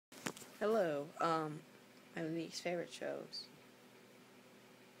Hello, my least favorite shows.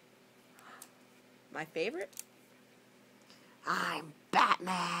 My favorite? I'm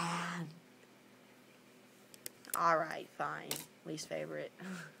Batman! Alright, fine. Least favorite.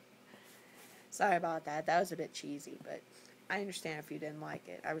 Sorry about that. That was a bit cheesy, but I understand if you didn't like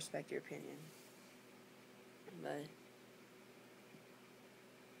it. I respect your opinion. But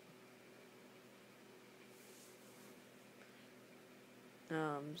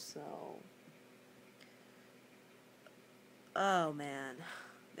so oh man.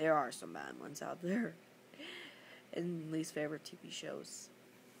 There are some bad ones out there. And least favorite TV shows.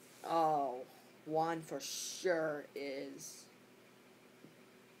 Oh, one for sure is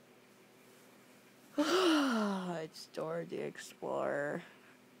it's Dora the Explorer.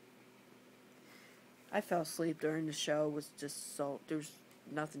 I fell asleep during the show. It was just so there's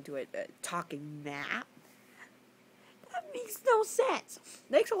nothing to it. Talking nap. That makes no sense.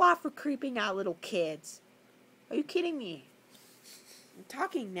 Makes a lot for creeping out little kids. Are you kidding me?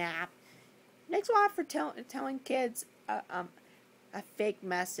 Talking nap makes a lot for telling kids a fake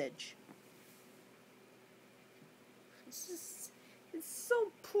message. It's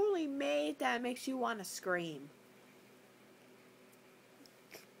so poorly made that it makes you want to scream.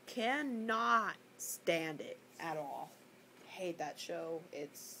 Cannot stand it at all. Hate that show.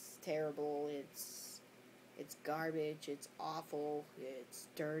 It's terrible. It's garbage. It's awful. It's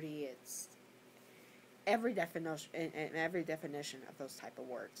dirty. It's every definition of those type of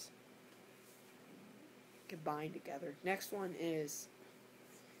words combined together. Next one is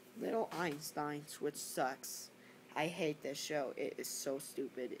Little Einsteins, which sucks. I hate this show. It is so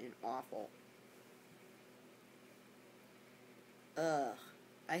stupid and awful. Ugh.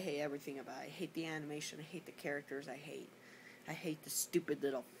 I hate everything about it. I hate the animation. I hate the characters. I hate the stupid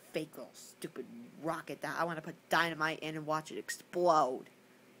little fake little stupid rocket that I want to put dynamite in and watch it explode.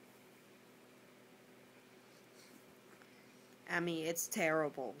 I mean, it's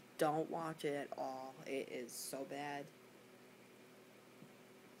terrible. Don't watch it at all. It is so bad.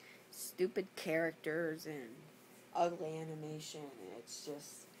 Stupid characters and ugly animation. It's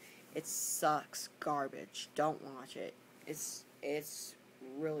just, it sucks. Garbage. Don't watch it. It's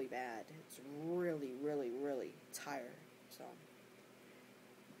really bad. It's really, really, really tired. So,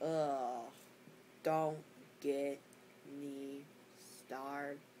 don't get me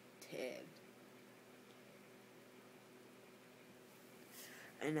started.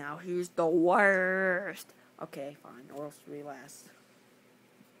 And now here's the worst. Okay, fine. World's 3 last.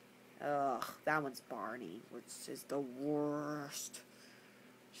 Ugh, that one's Barney, which is the worst.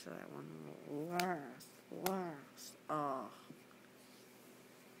 So that one worst. Ugh.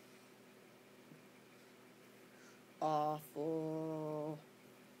 Awful.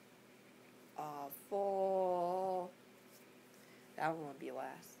 That one will be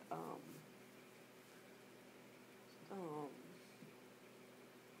last.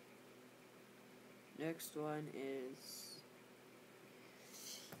 Next one is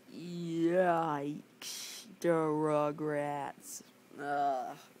yikes, the Rugrats.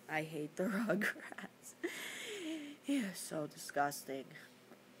 I hate the Rugrats. Yeah, so disgusting.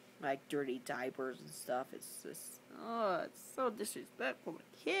 Like dirty diapers and stuff. It's just, it's so disrespectful to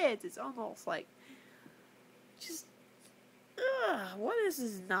kids. It's almost like, just, what is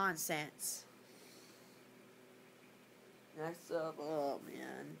this nonsense? Next up, oh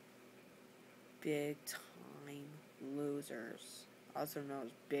man, Big Time Losers, also known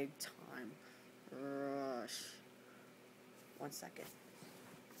as Big Time Rush. 1 second.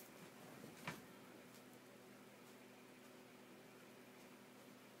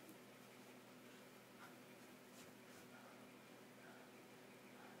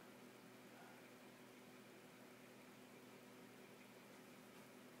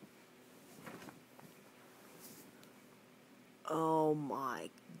 Oh my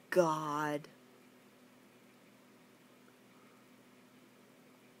God.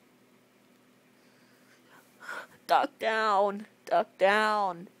 Duck down. Duck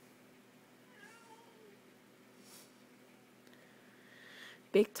down.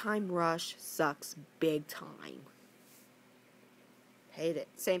 Big Time Rush sucks big time. Hate it.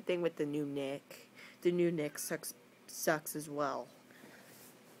 Same thing with the new Nick. The new Nick sucks as well.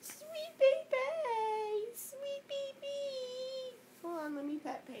 Sweet baby! Sweet baby! Hold on, let me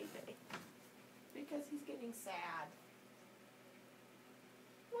pet Pepe. Because he's getting sad.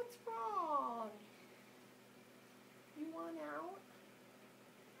 What's wrong? You want out?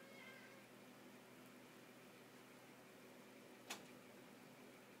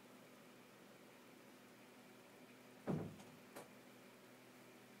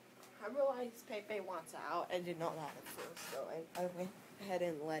 I realized Pepe wants out. I didn't know that at first, so I went I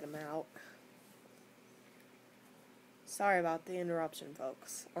didn't let him out. Sorry about the interruption,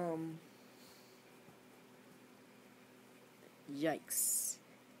 folks. Yikes.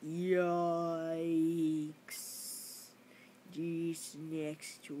 Yikes. This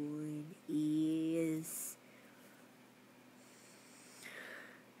next one is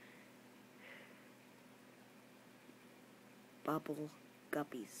Bubble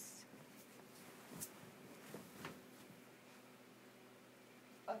Guppies.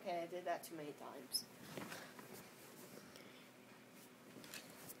 Okay, I did that too many times.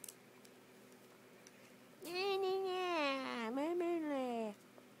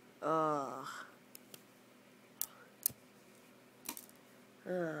 Ugh.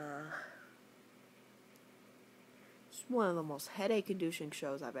 It's one of the most headache-inducing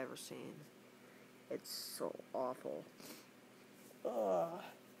shows I've ever seen. It's so awful. Ugh.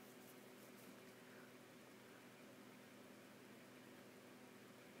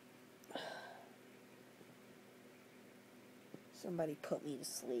 Somebody put me to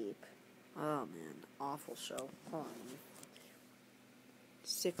sleep. Oh man, awful show. Hold on.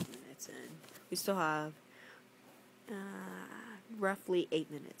 6 minutes in. We still have roughly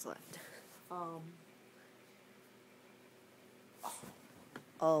 8 minutes left.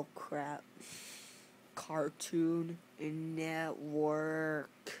 Oh crap. Cartoon Network.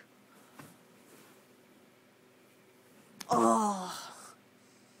 Oh.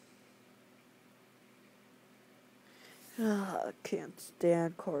 I can't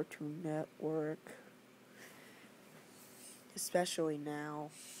stand Cartoon Network. Especially now.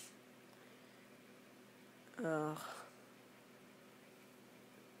 Ugh.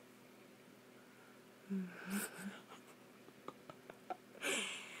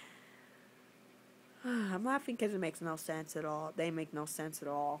 I'm laughing because it makes no sense at all. They make no sense at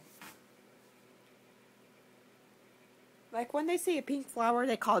all. Like when they see a pink flower,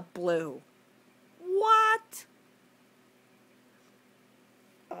 they call it blue. What?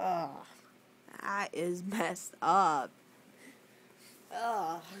 Ugh. That is messed up.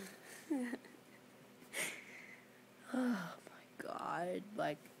 Ugh. Oh my god.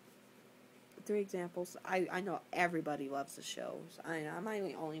 Like, 3 examples. I know everybody loves the shows. I'm not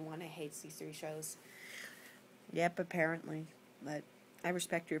the only one that hates these 3 shows. Yep, apparently. But I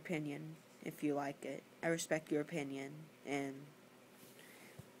respect your opinion if you like it. I respect your opinion, and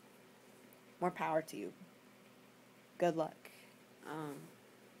more power to you. Good luck.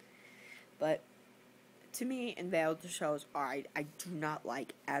 But to me, invaded shows I do not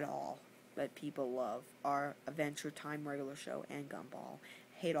like at all, but people love are Adventure Time regular show and Gumball.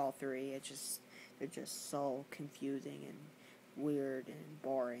 Hate all 3. They're just so confusing and weird and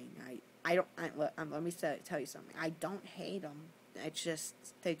boring. Let me tell you something. I don't hate them.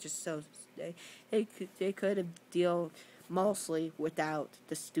 They could have dealt mostly without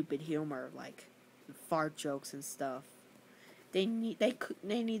the stupid humor, like fart jokes and stuff. They need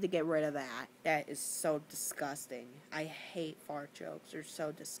to get rid of that. That is so disgusting. I hate fart jokes. They're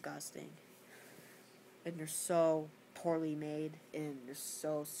so disgusting. And they're so poorly made, and they're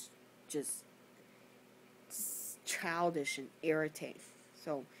so just childish and irritating.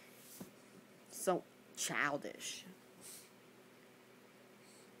 So childish.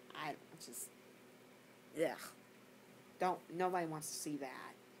 Nobody wants to see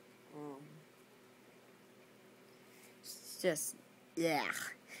that. It's just,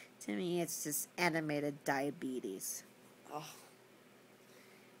 to me, it's just animated diabetes. Oh.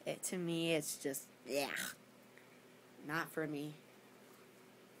 To me, it's just, not for me.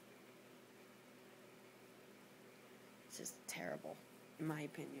 It's just terrible, in my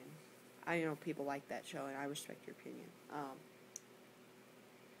opinion. I know people like that show, and I respect your opinion.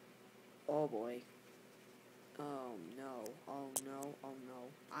 Oh boy. Oh no. Oh no. Oh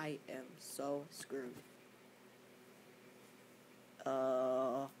no. I am so screwed.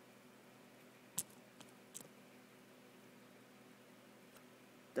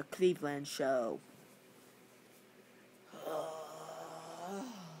 The Cleveland Show.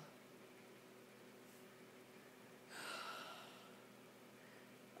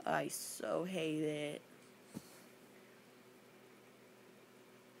 I so hate it.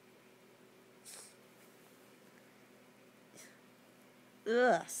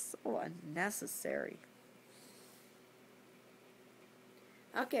 Ugh, so unnecessary.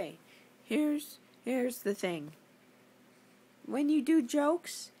 Okay, here's the thing. When you do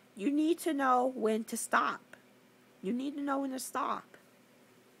jokes, you need to know when to stop. You need to know when to stop.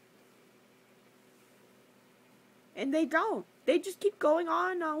 And they don't. They just keep going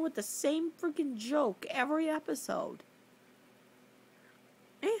on and on with the same freaking joke every episode.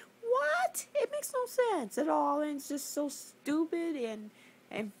 what? It makes no sense at all, and it's just so stupid,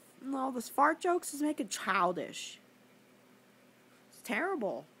 and all those fart jokes is making childish. It's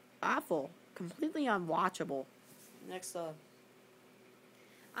terrible, awful, completely unwatchable. Next up,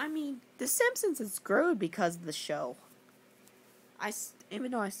 I mean, The Simpsons is screwed because of the show.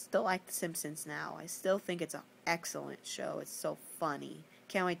 Even though I still like The Simpsons now, I still think it's an excellent show. It's so funny.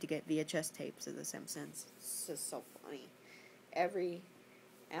 Can't wait to get VHS tapes of The Simpsons. It's just so funny.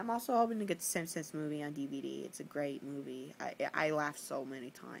 I'm also hoping to get the Simpsons movie on DVD. It's a great movie. I laughed so many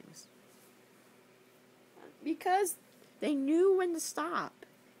times. Because they knew when to stop.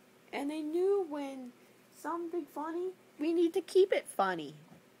 And they knew when something funny, we need to keep it funny.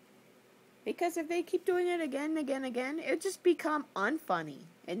 Because if they keep doing it again and again and again, it'll just become unfunny.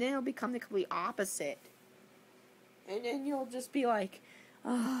 And then it'll become the complete opposite. And then you'll just be like,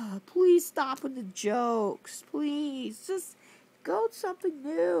 please stop with the jokes. Please, just go with something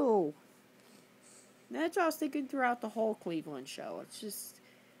new. And that's what I was thinking throughout the whole Cleveland show. It's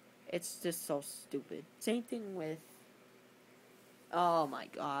just so stupid. Same thing with, oh my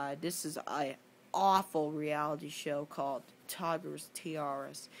god, this is a awful reality show called Toddler's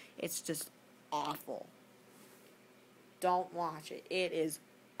Tiaras. It's just awful. Don't watch it. It is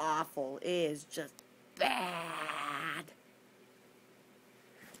awful. It is just bad.